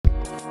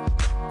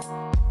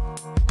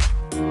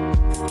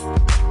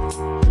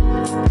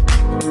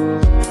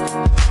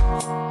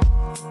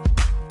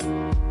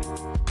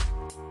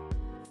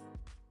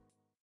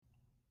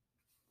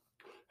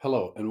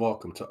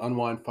welcome to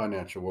Unwind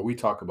Financial, where we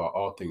talk about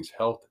all things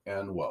health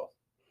and wealth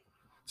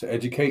to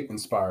educate,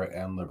 inspire,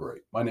 and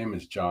liberate. My name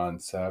is John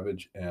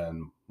Savage,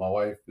 and my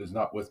wife is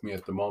not with me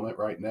at the moment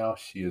right now.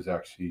 She is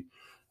actually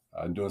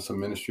doing some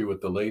ministry with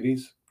the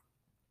ladies,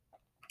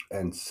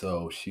 and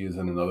so she is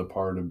in another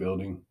part of the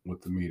building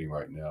with the meeting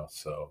right now.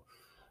 So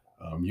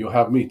you'll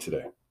have me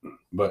today,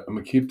 but I'm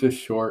going to keep this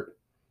short.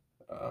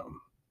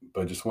 Um,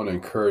 but I just want to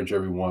encourage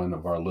every one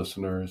of our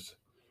listeners,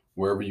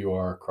 wherever you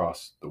are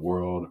across the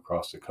world,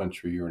 across the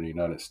country, or in the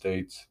United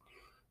States,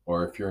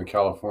 or if you're in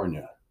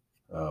California.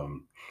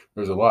 Um,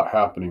 there's a lot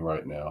happening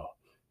right now,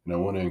 and I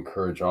want to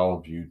encourage all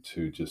of you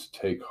to just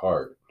take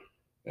heart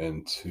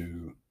and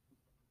to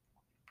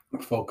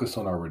focus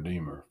on our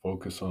Redeemer,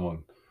 focus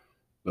on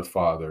the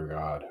Father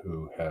God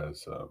who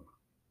has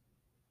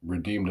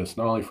redeemed us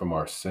not only from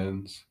our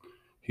sins,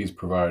 He's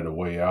provided a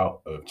way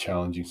out of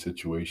challenging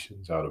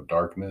situations, out of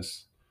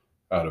darkness,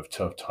 out of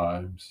tough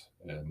times,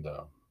 and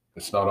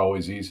it's not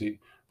always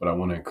easy. But I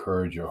want to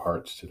encourage your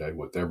hearts today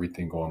with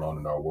everything going on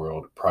in our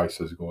world,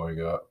 prices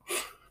going up.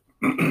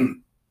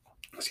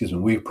 Excuse me.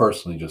 We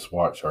personally just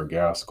watched our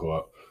gas go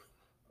up.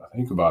 I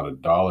think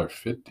about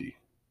 $1.50.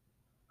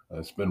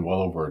 It's been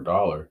well over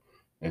 $1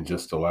 in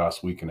just the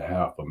last week and a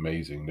half.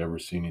 Amazing. Never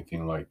seen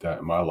anything like that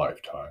in my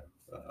lifetime.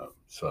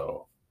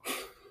 So,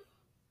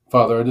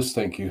 Father, I just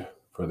thank you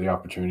for the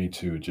opportunity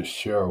to just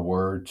share a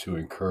word to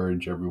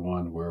encourage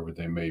everyone wherever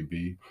they may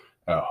be,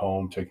 at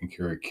home, taking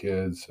care of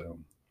kids,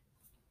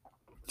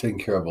 taking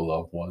care of a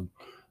loved one,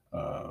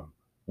 uh,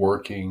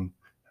 working,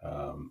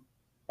 um,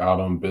 out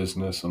on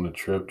business, on the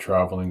trip,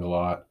 traveling a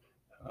lot.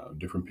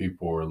 Different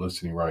people are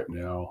listening right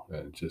now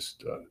and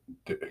just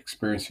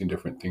experiencing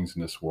different things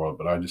in this world.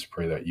 But I just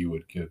pray that you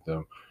would give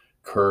them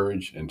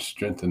courage and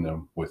strengthen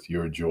them with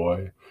your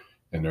joy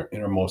and their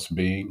innermost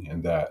being,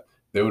 and that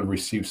they would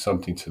receive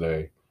something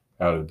today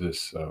out of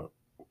this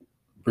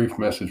brief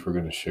message we're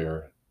going to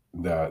share,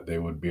 that they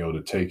would be able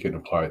to take it and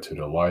apply it to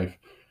their life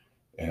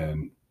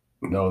and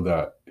know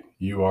that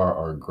you are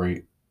our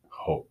great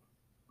hope,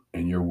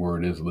 and your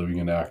word is living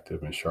and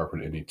active and sharper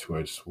than any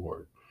two-edged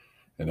sword,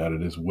 and that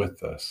it is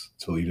with us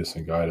to lead us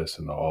and guide us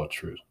into all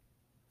truth.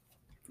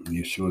 In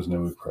Yeshua's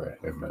name we pray.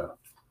 Amen.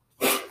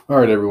 All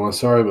right, everyone.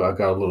 Sorry, but I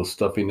got a little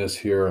stuffiness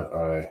here.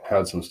 I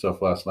had some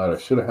stuff last night I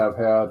should have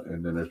had,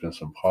 and then there's been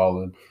some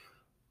pollen.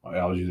 My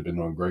allergies have been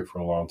doing great for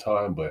a long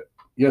time, but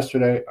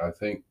yesterday, I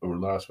think, or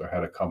last week, I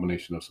had a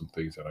combination of some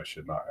things that I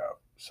should not have.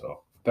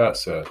 So, that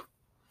said,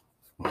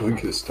 we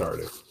get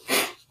started.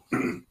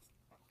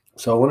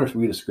 So, I want to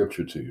read a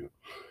scripture to you.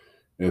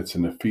 It's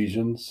in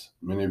Ephesians.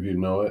 Many of you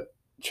know it,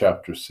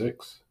 chapter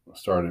 6. I'll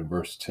start in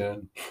verse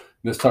 10.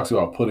 This talks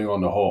about putting on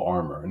the whole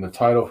armor. And the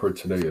title for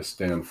today is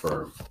Stand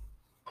Firm.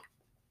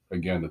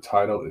 Again, the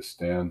title is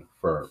Stand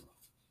Firm.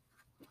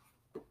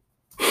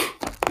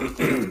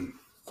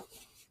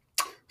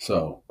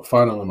 So,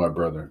 finally, my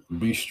brethren,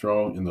 be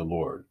strong in the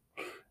Lord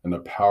and the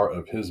power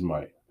of his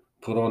might.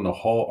 Put on the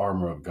whole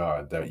armor of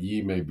God, that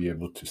ye may be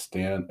able to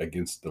stand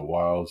against the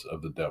wiles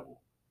of the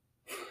devil.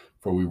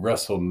 For we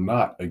wrestle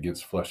not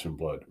against flesh and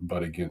blood,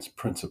 but against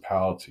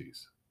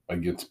principalities,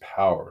 against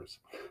powers,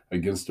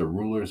 against the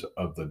rulers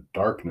of the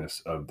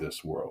darkness of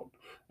this world,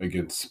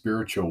 against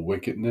spiritual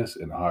wickedness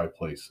in high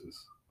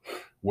places.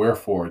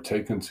 Wherefore,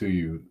 take unto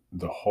you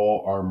the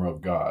whole armor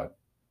of God,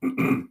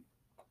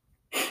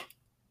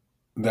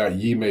 that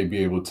ye may be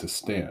able to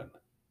stand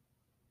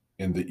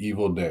in the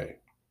evil day.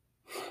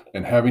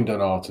 And having done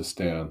all to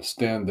stand,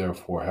 stand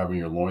therefore, having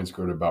your loins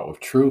girded about with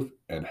truth,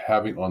 and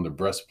having on the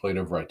breastplate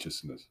of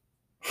righteousness,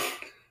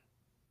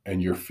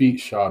 and your feet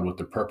shod with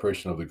the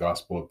preparation of the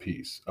gospel of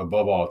peace.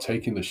 Above all,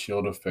 taking the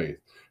shield of faith,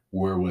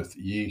 wherewith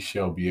ye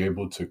shall be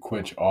able to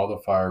quench all the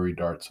fiery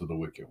darts of the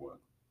wicked one.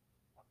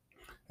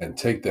 And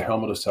take the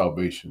helmet of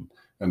salvation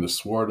and the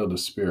sword of the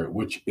Spirit,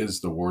 which is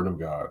the word of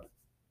God,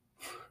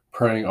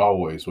 praying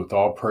always with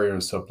all prayer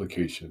and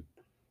supplication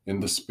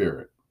in the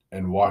Spirit,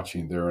 and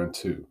watching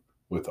thereunto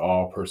with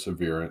all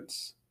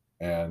perseverance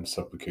and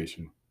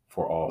supplication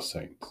for all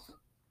saints.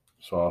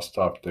 So I'll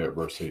stop there at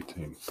verse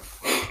 18.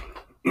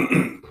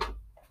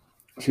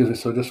 Excuse me.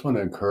 So I just want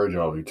to encourage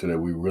all of you today.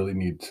 We really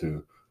need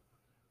to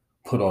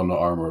put on the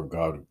armor of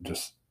God,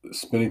 just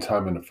spending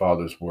time in the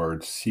Father's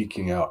Word,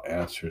 seeking out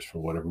answers for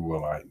whatever we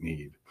might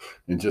need,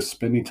 and just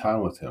spending time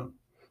with Him.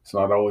 It's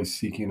not always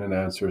seeking an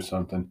answer or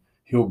something.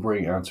 He'll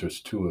bring answers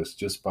to us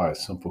just by a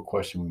simple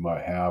question we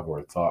might have or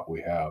a thought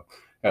we have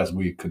as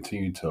we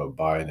continue to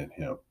abide in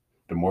Him.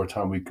 The more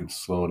time we can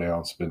slow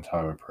down, spend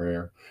time in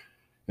prayer.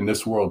 In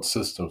this world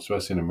system,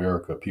 especially in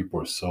America,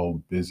 people are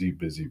so busy.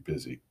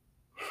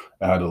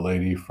 I had a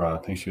lady from,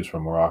 I think she was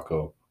from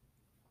Morocco.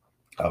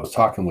 I was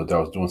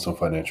doing some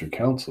financial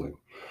counseling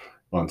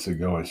months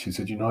ago, and she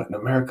said, in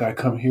America, I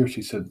come here.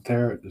 She said,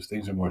 these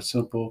things are more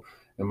simple.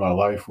 In my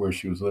life where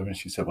she was living,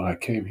 she said, when I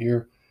came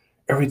here,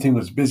 everything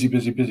was busy.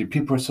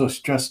 People are so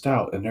stressed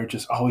out, and they're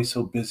just always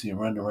so busy and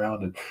running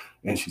around.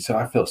 And she said,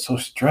 I felt so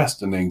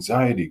stressed and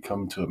anxiety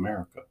coming to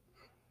America.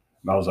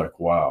 And I was like,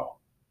 wow.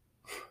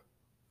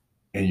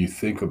 And you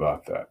think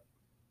about that.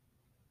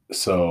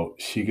 So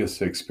she gets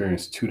to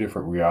experience two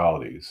different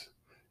realities.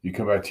 You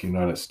come back to the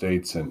United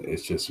States and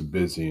it's just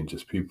busy and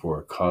just people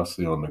are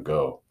constantly on the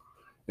go.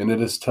 And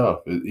it is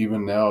tough.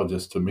 Even now,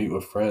 just to meet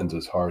with friends,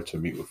 it's hard to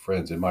meet with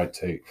friends. It might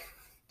take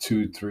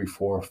 2, 3,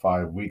 4,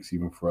 5 weeks,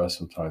 even for us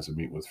sometimes, to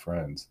meet with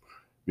friends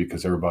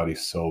because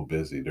everybody's so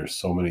busy. There's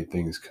so many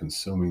things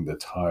consuming the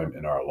time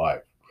in our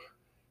life.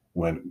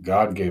 When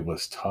God gave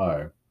us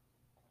time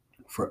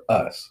for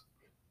us,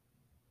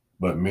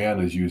 but man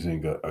is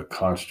using a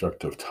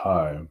construct of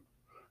time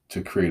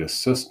to create a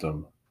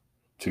system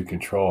to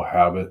control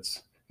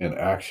habits and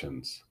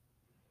actions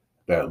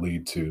that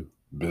lead to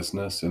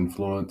business,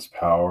 influence,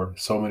 power,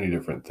 so many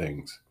different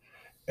things.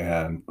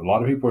 And a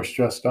lot of people are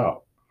stressed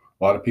out.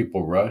 A lot of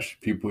people rush.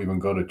 People even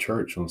go to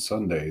church on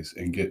Sundays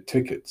and get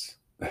tickets.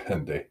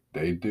 And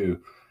they do,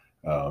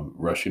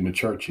 rushing to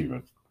church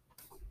even.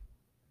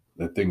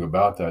 The thing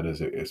about that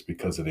is it's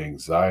because of the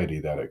anxiety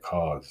that it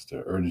caused.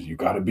 The urges, you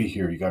got to be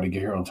here. You got to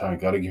get here on time. You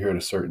got to get here at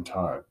a certain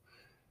time.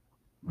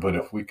 But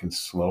if we can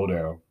slow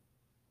down,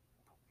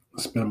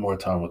 spend more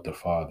time with the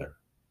Father,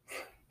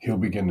 He'll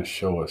begin to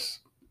show us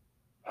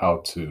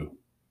how to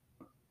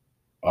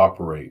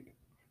operate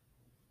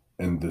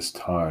in this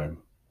time,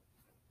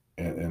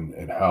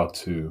 and how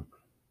to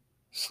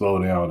slow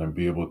down and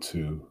be able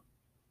to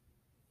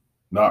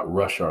not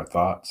rush our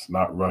thoughts,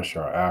 not rush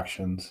our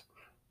actions.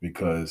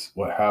 Because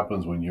what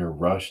happens when you're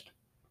rushed,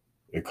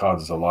 it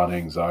causes a lot of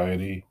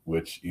anxiety,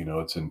 which,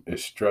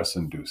 it's stress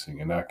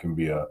inducing. And that can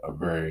be a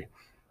very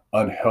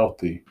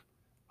unhealthy,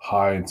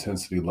 high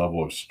intensity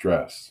level of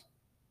stress.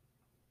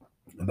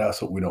 And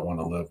that's what we don't want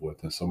to live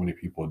with. And so many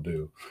people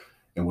do.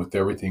 And with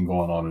everything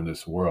going on in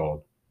this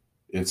world,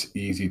 it's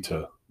easy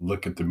to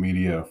look at the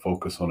media and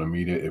focus on the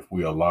media if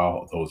we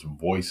allow those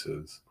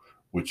voices,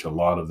 which a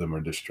lot of them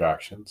are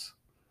distractions,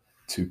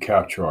 to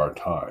capture our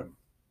time.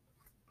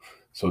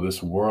 So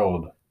this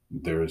world,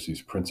 there's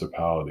these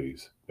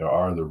principalities. There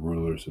are the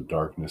rulers of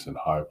darkness in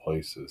high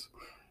places.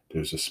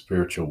 There's a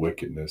spiritual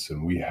wickedness,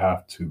 and we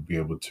have to be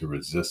able to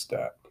resist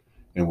that.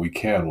 And we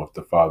can with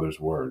the Father's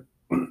word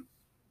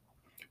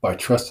by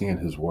trusting in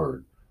his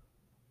word.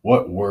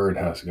 What word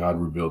has God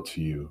revealed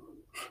to you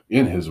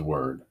in his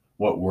word?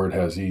 What word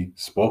has he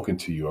spoken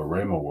to you, a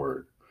rhema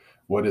word?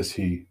 What is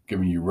he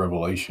giving you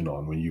revelation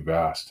on when you've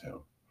asked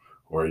him,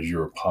 or as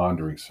you're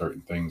pondering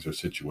certain things or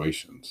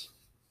situations?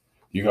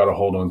 You got to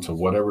hold on to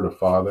whatever the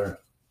Father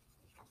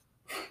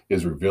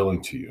is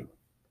revealing to you,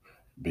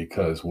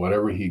 because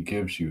whatever he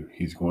gives you,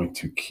 he's going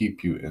to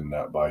keep you in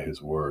that by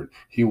his word.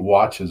 He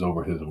watches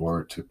over his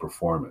word to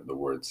perform it, the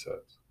word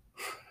says.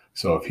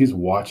 So if he's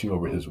watching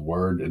over his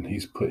word and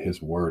he's put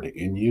his word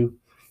in you,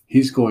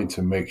 he's going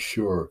to make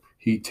sure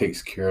he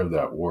takes care of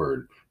that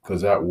word,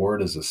 because that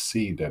word is a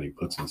seed that he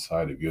puts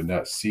inside of you. And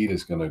that seed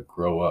is going to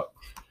grow up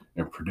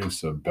and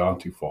produce a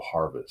bountiful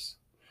harvest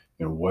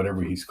in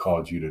whatever he's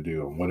called you to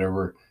do and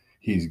whatever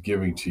he's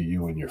giving to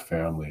you and your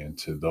family and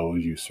to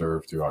those you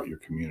serve throughout your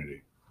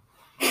community.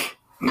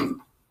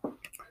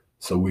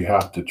 So we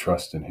have to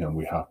trust in him.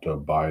 We have to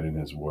abide in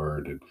his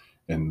word.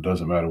 And it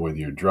doesn't matter whether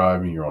you're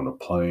driving, you're on a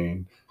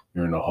plane,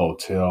 you're in a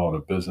hotel, on a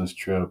business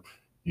trip,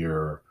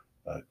 you're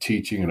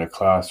teaching in a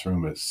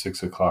classroom at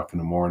 6 o'clock in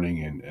the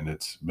morning, and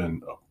it's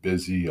been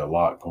busy, a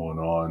lot going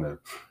on, and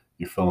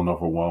you're feeling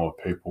overwhelmed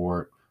with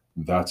paperwork.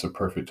 That's a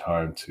perfect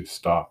time to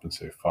stop and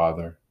say,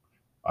 Father,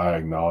 I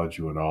acknowledge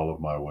you in all of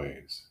my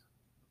ways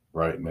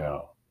right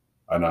now.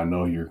 And I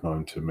know you're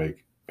going to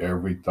make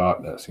every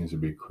thought that seems to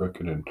be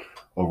crooked and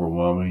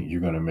overwhelming,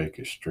 you're going to make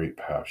a straight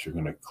path. You're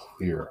going to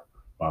clear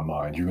my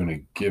mind. You're going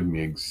to give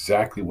me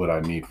exactly what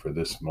I need for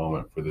this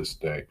moment, for this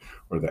day,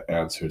 or the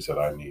answers that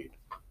I need.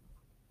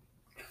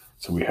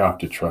 So we have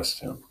to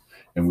trust him,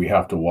 and we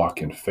have to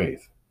walk in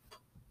faith.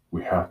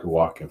 We have to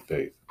walk in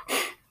faith.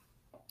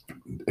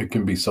 It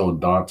can be so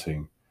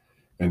daunting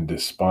and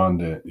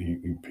despondent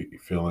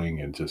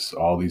feeling, and just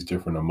all these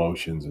different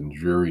emotions and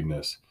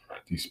dreariness,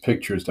 these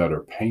pictures that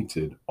are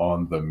painted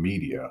on the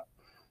media.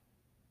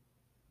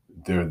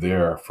 They're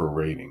there for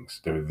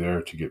ratings. They're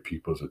there to get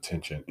people's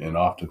attention. And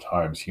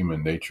oftentimes,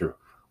 human nature,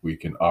 we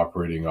can,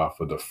 operating off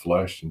of the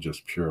flesh and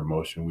just pure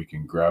emotion, we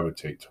can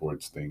gravitate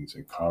towards things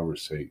and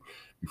conversate.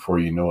 Before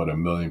you know it, a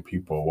million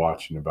people are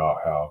watching about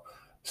how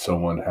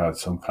someone had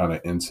some kind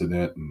of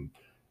incident and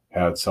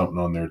had something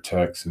on their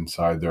text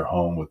inside their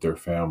home with their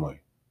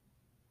family.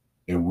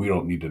 And we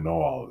don't need to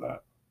know all of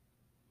that.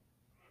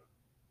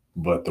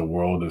 But the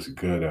world is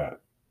good at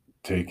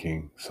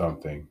taking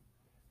something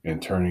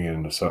and turning it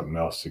into something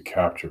else to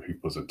capture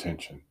people's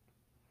attention.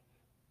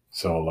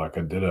 So like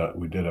we did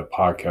a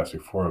podcast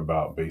before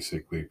about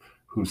basically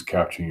who's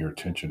capturing your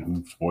attention,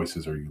 whose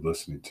voices are you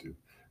listening to?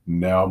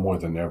 Now more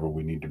than ever,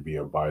 we need to be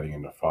abiding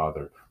in the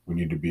Father. We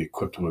need to be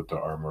equipped with the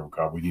armor of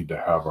God. We need to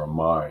have our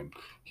mind.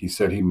 He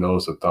said he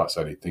knows the thoughts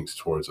that he thinks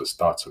towards us,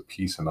 thoughts of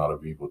peace and not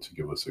of evil, to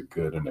give us a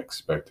good and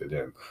expected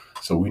end.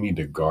 So we need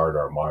to guard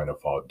our mind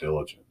of all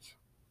diligence.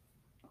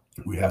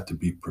 We have to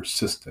be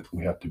persistent.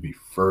 We have to be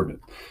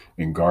fervent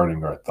in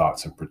guarding our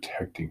thoughts and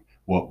protecting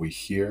what we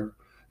hear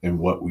and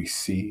what we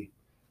see,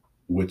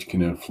 which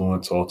can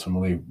influence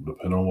ultimately,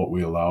 depending on what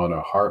we allow in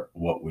our heart,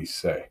 what we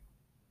say.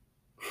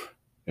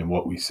 And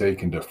what we say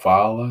can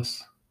defile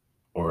us,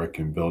 or it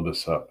can build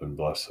us up and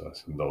bless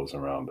us and those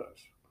around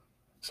us.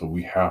 So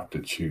we have to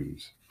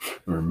choose.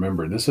 And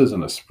remember, this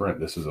isn't a sprint,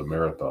 this is a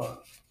marathon.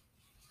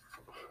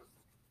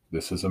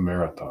 This is a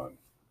marathon.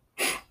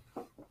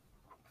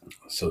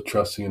 So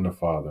trusting in the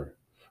Father,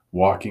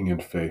 walking in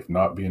faith,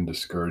 not being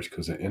discouraged,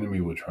 because the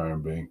enemy will try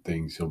and bring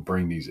things. He'll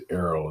bring these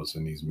arrows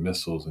and these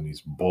missiles and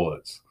these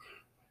bullets.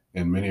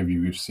 And many of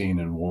you have seen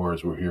in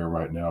wars, we're hearing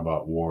right now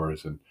about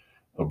wars. And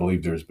I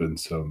believe there's been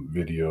some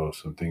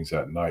videos, some things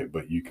at night,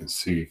 but you can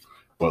see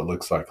what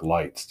looks like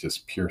lights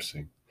just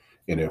piercing.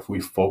 And if we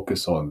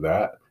focus on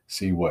that,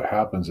 see what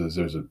happens is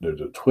there's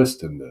a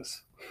twist in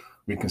this.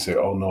 We can say,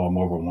 oh no, I'm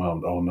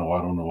overwhelmed. Oh no,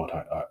 I don't know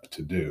what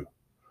to do.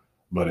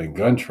 But in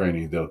gun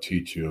training, they'll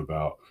teach you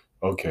about,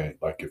 okay,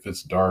 like if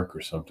it's dark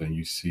or something,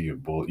 you see a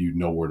bullet, you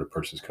know where the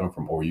person's come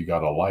from, or you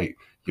got a light.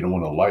 You don't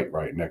want a light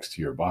right next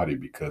to your body,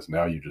 because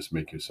now you just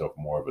make yourself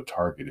more of a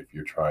target if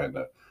you're trying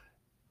to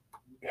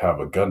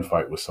have a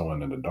gunfight with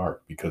someone in the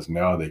dark, because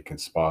now they can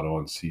spot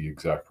on, see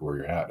exactly where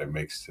you're at. It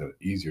makes it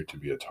easier to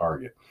be a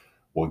target.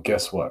 Well,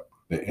 guess what?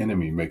 The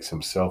enemy makes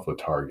himself a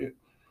target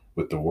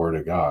with the word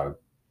of God,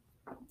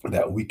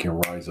 that we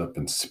can rise up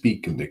and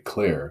speak and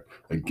declare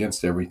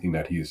against everything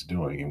that he is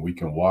doing. And we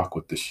can walk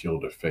with the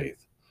shield of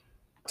faith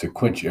to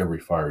quench every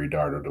fiery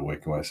dart of the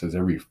wicked one. It says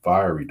every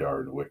fiery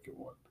dart of the wicked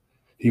one.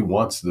 He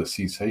wants to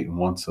see, Satan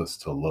wants us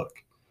to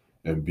look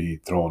and be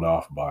thrown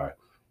off by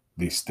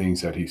these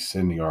things that he's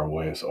sending our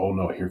way. It's, oh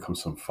no, here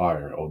comes some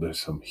fire. Oh, there's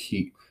some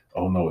heat.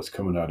 Oh no, it's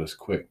coming at us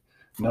quick.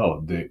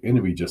 No, the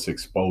enemy just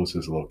exposed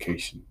his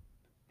location.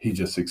 He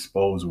just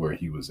exposed where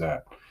he was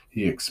at.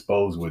 He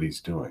exposed what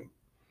he's doing.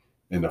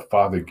 And the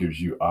Father gives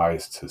you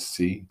eyes to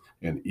see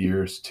and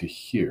ears to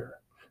hear.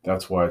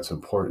 That's why it's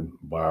important,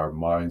 by our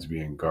minds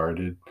being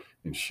guarded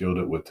and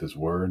shielded with his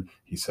word.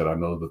 He said, I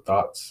know the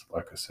thoughts,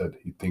 like I said,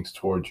 he thinks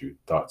towards you,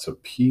 thoughts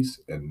of peace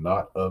and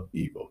not of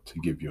evil, to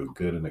give you a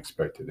good and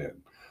expected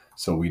end.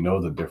 So we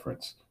know the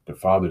difference. The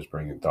Father's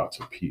bringing thoughts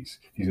of peace.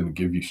 He's going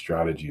to give you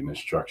strategy and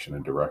instruction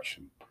and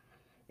direction.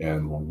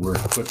 And when we're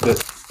equipped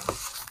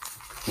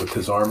with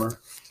his armor,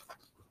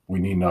 we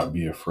need not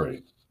be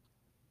afraid.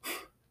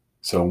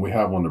 So when we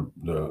have on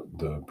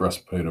the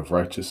breastplate of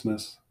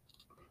righteousness,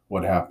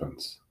 what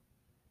happens?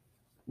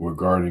 We're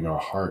guarding our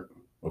heart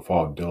with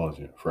all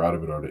diligence, for out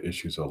of it are the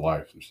issues of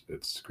life.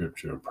 It's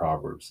scripture in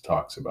Proverbs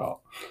talks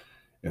about.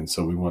 And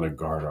so we want to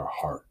guard our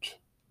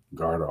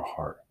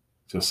heart,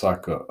 just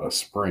like a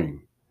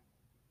spring.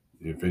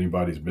 If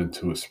anybody's been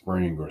to a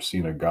spring or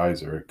seen a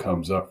geyser, it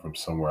comes up from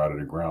somewhere out of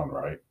the ground,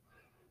 right?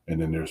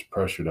 And then there's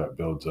pressure that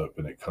builds up,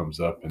 and it comes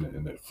up,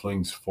 and it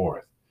flings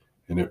forth,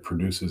 and it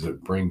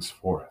brings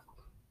forth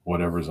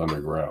whatever's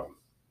underground.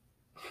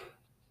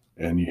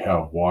 And you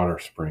have water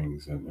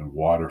springs and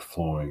water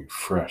flowing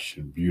fresh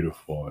and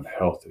beautiful and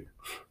healthy.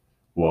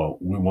 Well,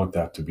 we want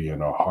that to be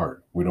in our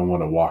heart. We don't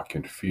want to walk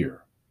in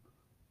fear.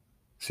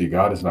 See,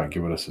 God has not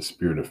given us a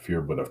spirit of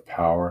fear, but of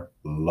power,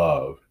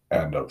 love,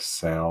 and of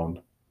sound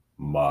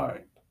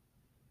mind.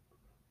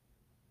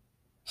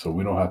 So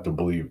we don't have to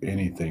believe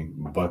anything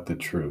but the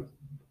truth.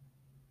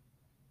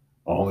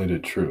 Only the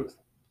truth.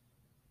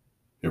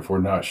 If we're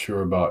not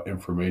sure about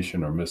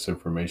information or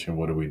misinformation,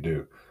 what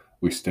do?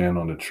 We stand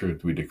on the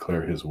truth. We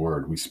declare his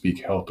word. We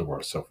speak health of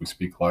ourselves. We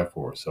speak life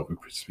of ourselves. We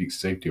speak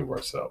safety of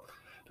ourselves.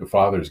 The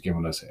Father has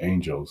given us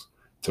angels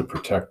to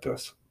protect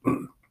us.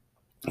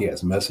 He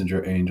has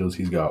messenger angels.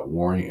 He's got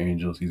warring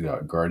angels. He's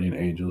got guardian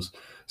angels.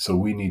 So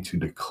we need to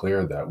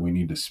declare that. We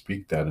need to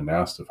speak that and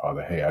ask the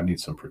Father, hey, I need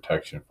some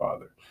protection,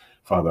 Father.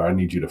 Father, I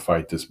need you to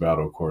fight this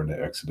battle according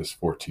to Exodus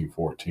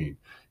 14:14.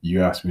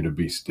 You asked me to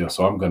be still,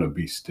 so I'm going to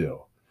be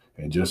still.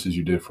 And just as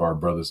you did for our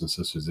brothers and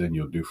sisters then,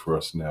 you'll do for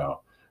us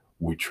now.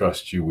 We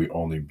trust you. We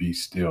only be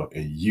still,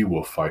 and you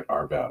will fight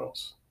our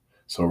battles.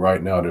 So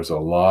right now, there's a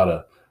lot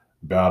of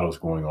battles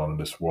going on in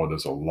this world.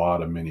 There's a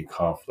lot of many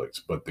conflicts,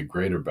 but the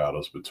greater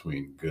battles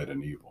between good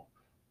and evil,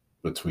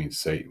 between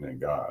Satan and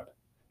God.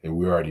 And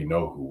we already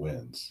know who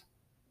wins.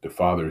 The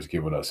Father has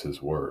given us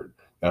his word.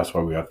 That's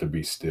why we have to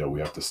be still. We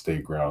have to stay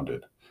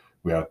grounded.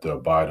 We have to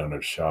abide under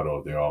the shadow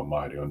of the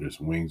Almighty. Under his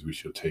wings we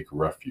shall take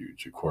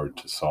refuge, according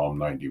to Psalm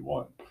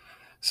 91.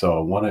 So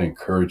I want to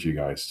encourage you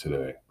guys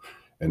today.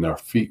 And our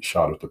feet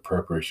shod with the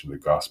preparation of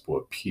the gospel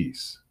of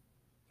peace.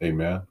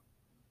 Amen.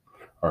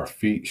 Our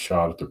feet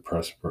shod with the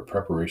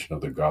preparation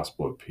of the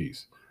gospel of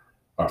peace.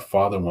 Our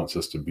Father wants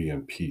us to be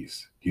in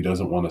peace. He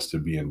doesn't want us to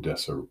be in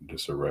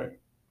disarray.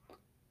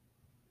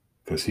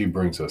 Because he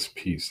brings us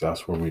peace.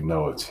 That's where we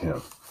know it's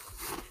him.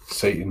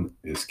 Satan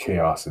is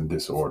chaos and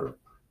disorder.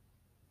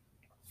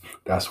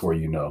 That's where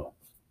you know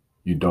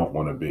you don't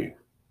want to be.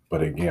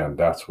 But again,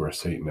 that's where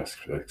Satan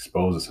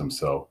exposes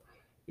himself,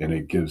 and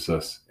it gives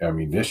us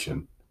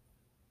ammunition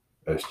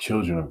as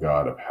children of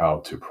God of how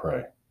to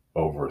pray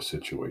over a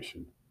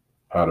situation,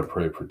 how to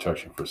pray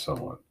protection for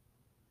someone,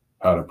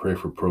 how to pray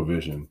for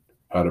provision,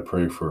 how to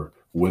pray for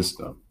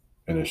wisdom.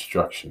 and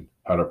instruction,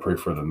 how to pray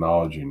for the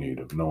knowledge you need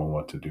of knowing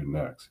what to do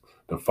next.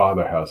 The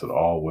Father has it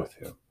all with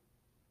him.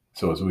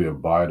 So as we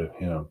abide of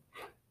him,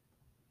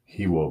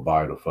 he will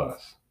abide of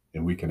us.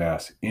 And we can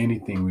ask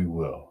anything we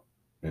will,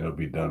 and it'll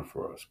be done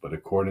for us, but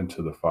according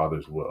to the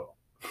Father's will.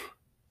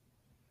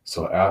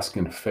 So ask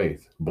in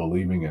faith,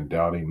 believing and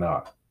doubting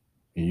not,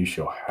 and you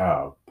shall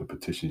have the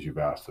petitions you've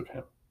asked of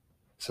him.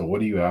 So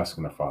what are you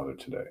asking the Father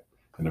today?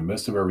 In the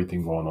midst of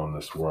everything going on in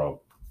this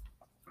world,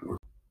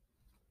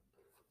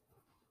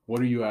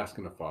 what are you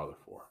asking the Father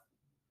for?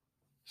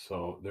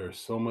 So there's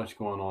so much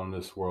going on in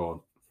this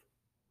world.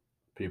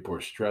 People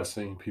are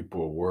stressing.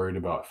 People are worried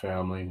about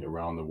family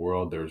around the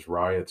world. There's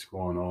riots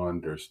going on.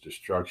 There's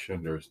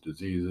destruction. There's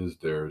diseases.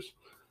 There's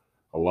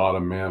a lot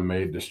of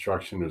man-made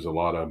destruction. There's a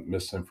lot of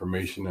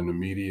misinformation in the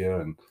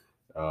media, and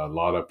a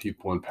lot of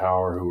people in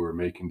power who are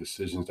making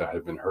decisions that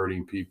have been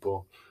hurting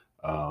people.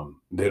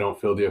 They don't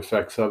feel the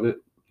effects of it,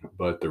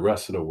 but the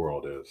rest of the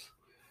world is.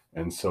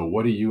 And so,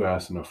 what are you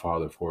asking the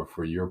Father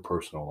for your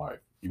personal life?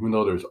 Even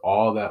though there's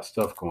all that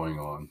stuff going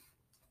on,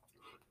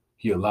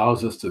 he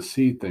allows us to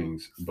see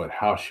things, but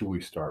how should we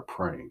start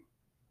praying?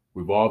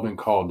 We've all been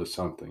called to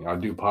something. I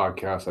do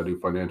podcasts, I do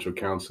financial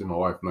counseling. My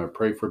wife and I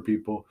pray for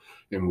people.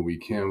 And when we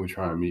can, we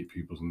try and meet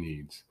people's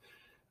needs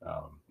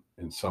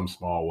in some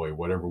small way,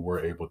 whatever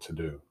we're able to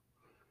do.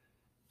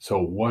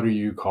 So, what are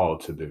you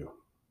called to do?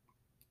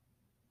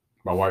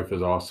 My wife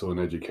is also in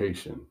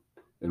education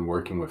and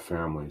working with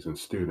families and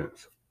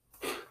students,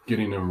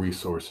 getting them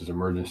resources,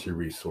 emergency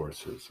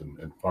resources,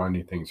 and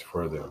finding things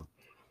for them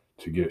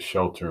to get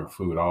shelter and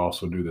food. I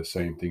also do the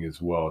same thing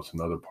as well. It's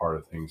another part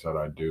of things that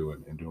I do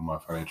and doing my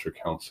financial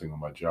counseling on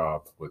my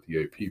job with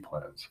EAP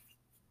plans.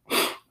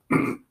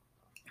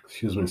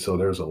 Excuse me. So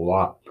there's a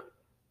lot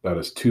that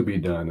is to be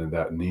done and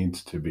that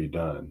needs to be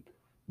done.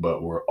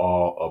 But we're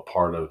all a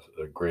part of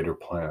a greater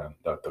plan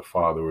that the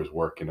Father is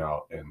working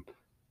out in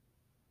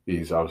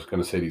these, I was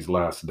going to say these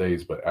last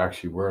days, but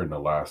actually we're in the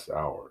last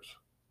hours.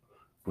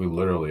 We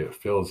literally, it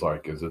feels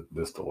like, is it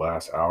this the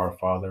last hour,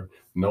 Father?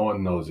 No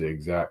one knows the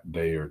exact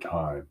day or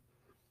time.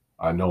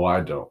 I know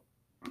I don't.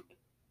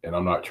 And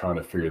I'm not trying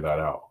to figure that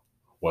out.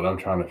 What I'm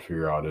trying to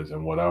figure out is,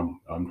 and what I'm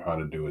trying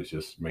to do is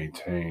just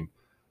maintain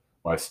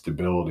my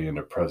stability in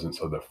the presence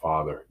of the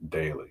Father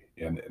daily.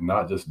 And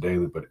not just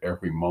daily, but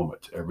every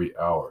moment, every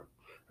hour.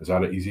 Is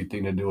that an easy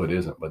thing to do? It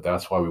isn't. But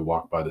that's why we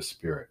walk by the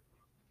Spirit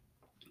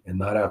and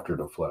not after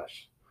the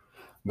flesh.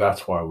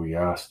 That's why we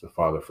ask the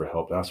Father for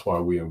help. That's why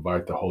we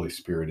invite the Holy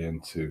Spirit in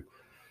to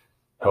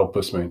help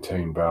us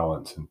maintain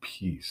balance and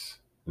peace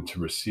and to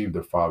receive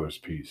the Father's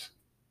peace.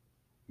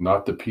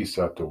 Not the peace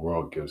that the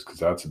world gives, because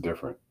that's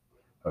different.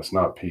 That's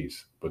not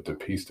peace, but the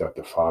peace that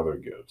the Father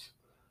gives.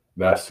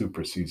 That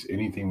supersedes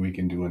anything we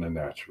can do in the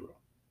natural.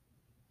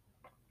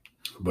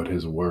 But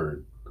his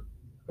word,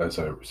 as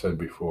I said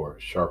before,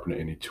 sharper than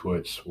any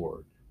two-edged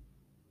sword,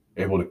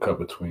 able to cut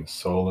between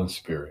soul and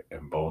spirit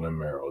and bone and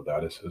marrow.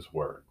 That is his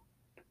word.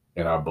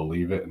 And I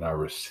believe it and I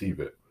receive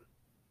it.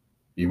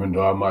 Even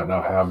though I might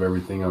not have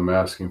everything I'm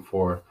asking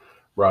for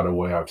right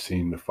away, I've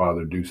seen the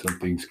Father do some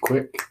things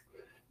quick.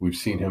 We've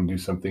seen him do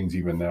some things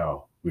even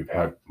now. We've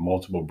had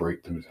multiple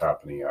breakthroughs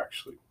happening,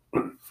 actually.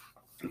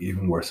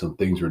 Even where some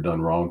things were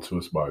done wrong to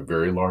us by a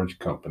very large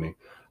company,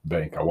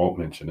 bank, I won't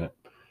mention it.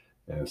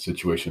 And a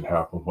situation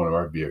happened with one of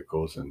our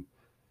vehicles and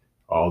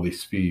all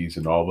these fees.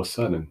 And all of a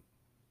sudden,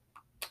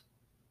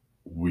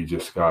 we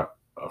just got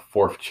a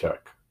fourth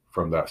check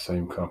from that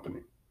same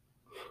company.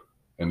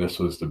 And this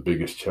was the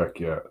biggest check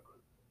yet,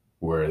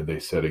 where they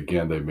said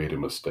again they made a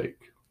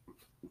mistake.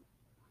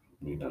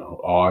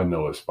 All I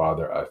know is,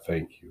 Father, I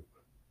thank you.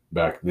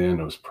 Back then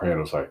I was praying,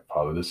 I was like,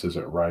 Father, this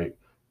isn't right.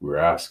 We were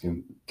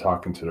asking,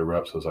 talking to the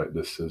reps, I was like,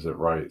 this isn't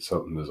right.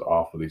 Something is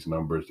off with these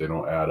numbers. They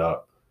don't add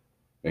up.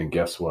 And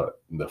guess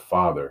what? The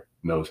Father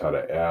knows how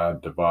to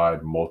add,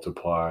 divide,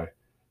 multiply,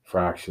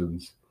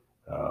 fractions,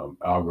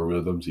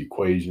 algorithms,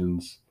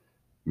 equations,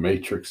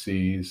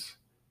 matrices,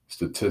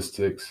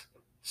 statistics,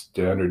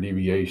 standard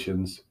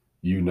deviations,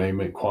 you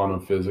name it,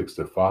 quantum physics.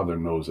 The Father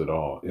knows it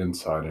all,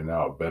 inside and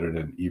out, better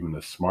than even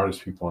the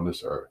smartest people on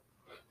this earth.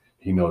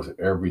 He knows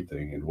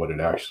everything and what it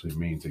actually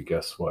means. And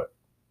guess what?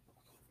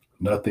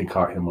 Nothing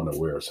caught him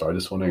unaware. So I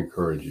just want to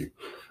encourage you,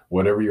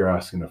 whatever you're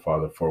asking the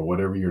Father for,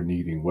 whatever you're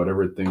needing,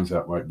 whatever things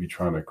that might be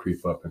trying to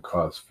creep up and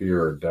cause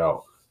fear or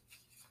doubt,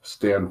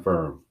 stand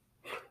firm,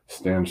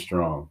 stand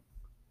strong,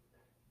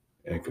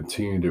 and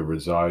continue to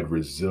reside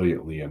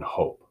resiliently in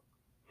hope.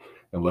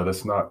 And let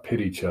us not pit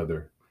each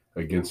other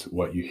against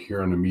what you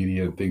hear in the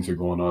media and things are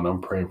going on.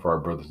 I'm praying for our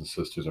brothers and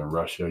sisters in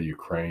Russia,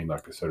 Ukraine,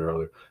 like I said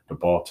earlier, the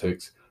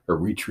Baltics,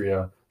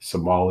 Eritrea,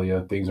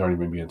 Somalia. Things aren't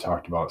even being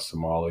talked about in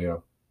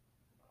Somalia.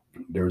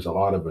 There's a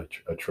lot of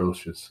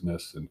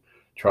atrociousness and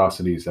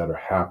atrocities that are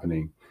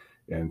happening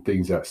and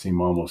things that seem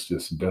almost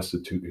just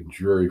destitute and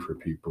dreary for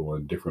people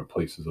in different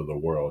places of the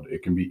world.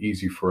 It can be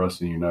easy for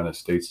us in the United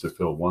States to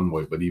feel one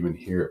way, but even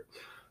here,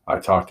 I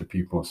talk to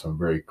people in some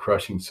very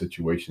crushing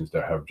situations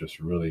that have just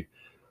really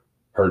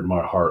hurt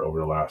my heart over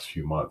the last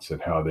few months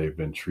and how they've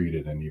been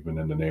treated, and even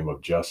in the name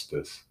of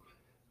justice.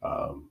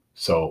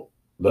 So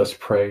Let's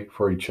pray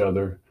for each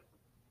other.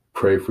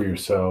 Pray for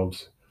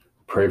yourselves.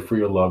 Pray for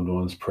your loved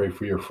ones. Pray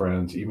for your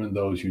friends, even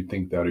those you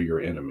think that are your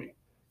enemy.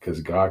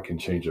 Because God can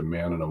change a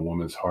man and a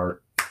woman's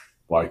heart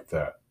like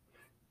that.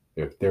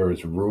 If there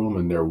is room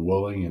and they're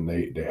willing and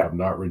they have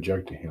not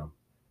rejected him,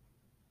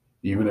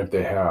 even if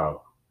they have,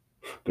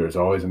 there's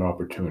always an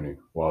opportunity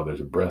while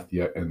there's a breath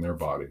yet in their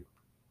body.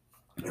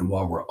 And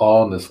while we're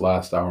all in this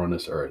last hour on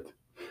this earth,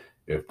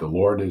 if the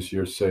Lord is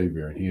your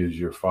Savior and he is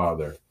your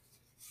Father,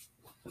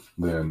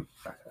 then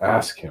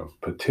ask him,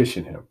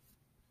 petition him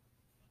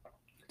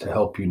to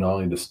help you not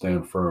only to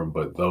stand firm,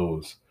 but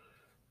those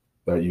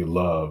that you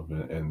love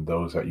and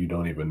those that you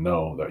don't even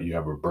know that you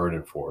have a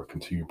burden for.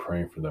 Continue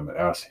praying for them and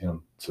ask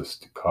him to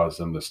cause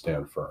them to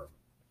stand firm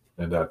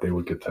and that they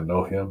would get to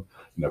know him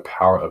and the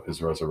power of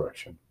his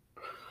resurrection.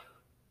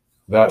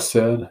 That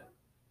said,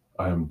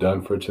 I am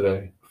done for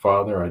today.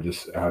 Father, I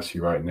just ask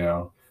you right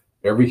now,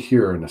 every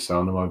hearer in the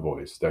sound of my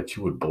voice, that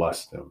you would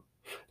bless them,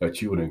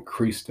 that you would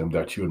increase them,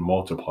 that you would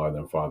multiply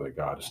them, Father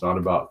God. It's not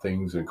about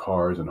things and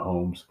cars and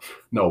homes.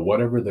 No,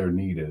 whatever their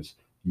need is,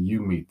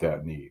 you meet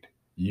that need.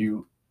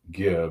 You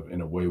give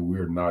in a way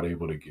we're not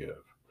able to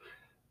give,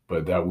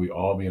 but that we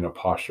all be in a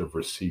posture of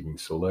receiving.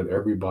 So let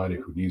everybody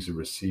who needs to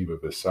receive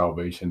of his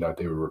salvation, that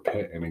they would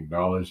repent and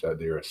acknowledge that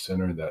they are a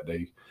sinner, that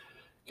they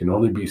can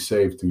only be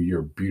saved through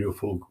your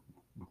beautiful,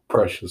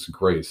 precious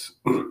grace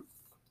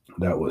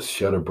that was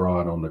shed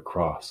abroad on the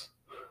cross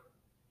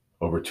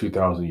over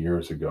 2,000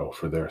 years ago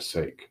for their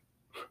sake,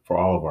 for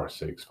all of our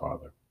sakes,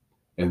 Father.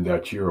 And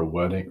that you're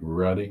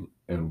ready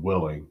and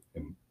willing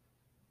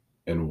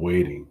and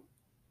waiting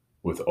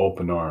with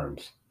open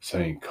arms,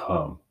 saying,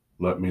 come,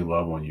 let me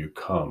love on you.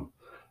 Come,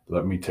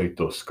 let me take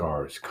those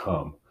scars.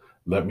 Come,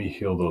 let me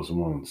heal those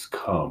wounds.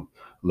 Come,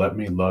 let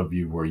me love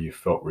you where you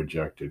felt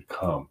rejected.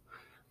 Come,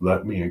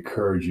 let me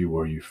encourage you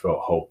where you felt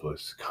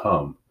hopeless.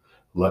 Come,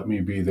 let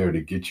me be there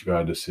to get you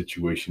out of the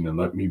situation, and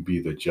let me be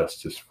the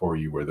justice for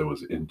you where there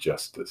was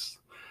injustice,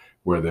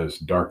 where there's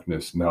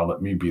darkness. Now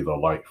let me be the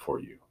light for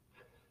you.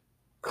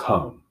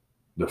 Come,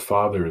 the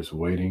Father is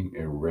waiting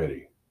and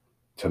ready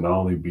to not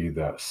only be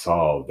that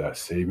solve, that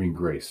saving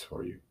grace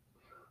for you,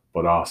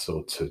 but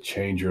also to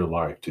change your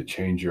life, to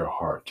change your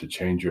heart, to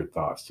change your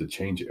thoughts, to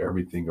change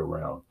everything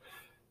around.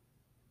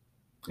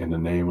 In the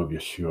name of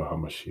Yeshua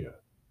HaMashiach.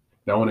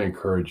 Now I want to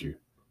encourage you.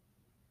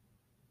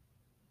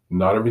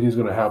 Not everything's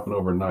going to happen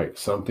overnight.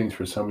 Some things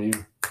for some of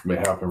you may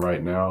happen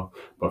right now,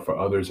 but for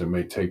others it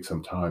may take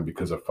some time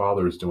because the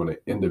Father is doing an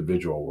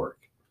individual work.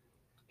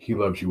 He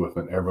loves you with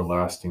an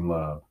everlasting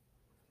love,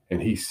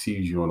 and he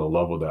sees you on a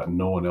level that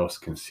no one else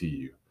can see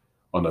you.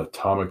 On the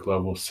atomic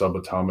level,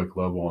 subatomic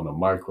level, on a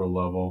micro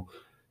level,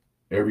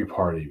 every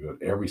part of you,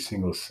 every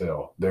single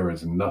cell, there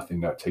is nothing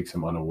that takes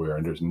him unaware,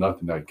 and there's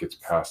nothing that gets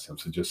past him.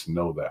 So just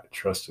know that,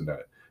 trust in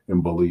that,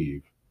 and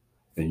believe,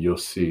 and you'll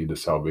see the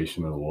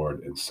salvation of the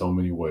Lord in so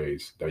many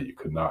ways that you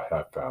could not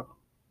have fathomed.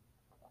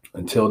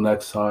 Until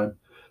next time,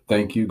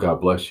 thank you, God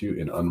bless you,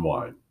 and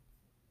unwind.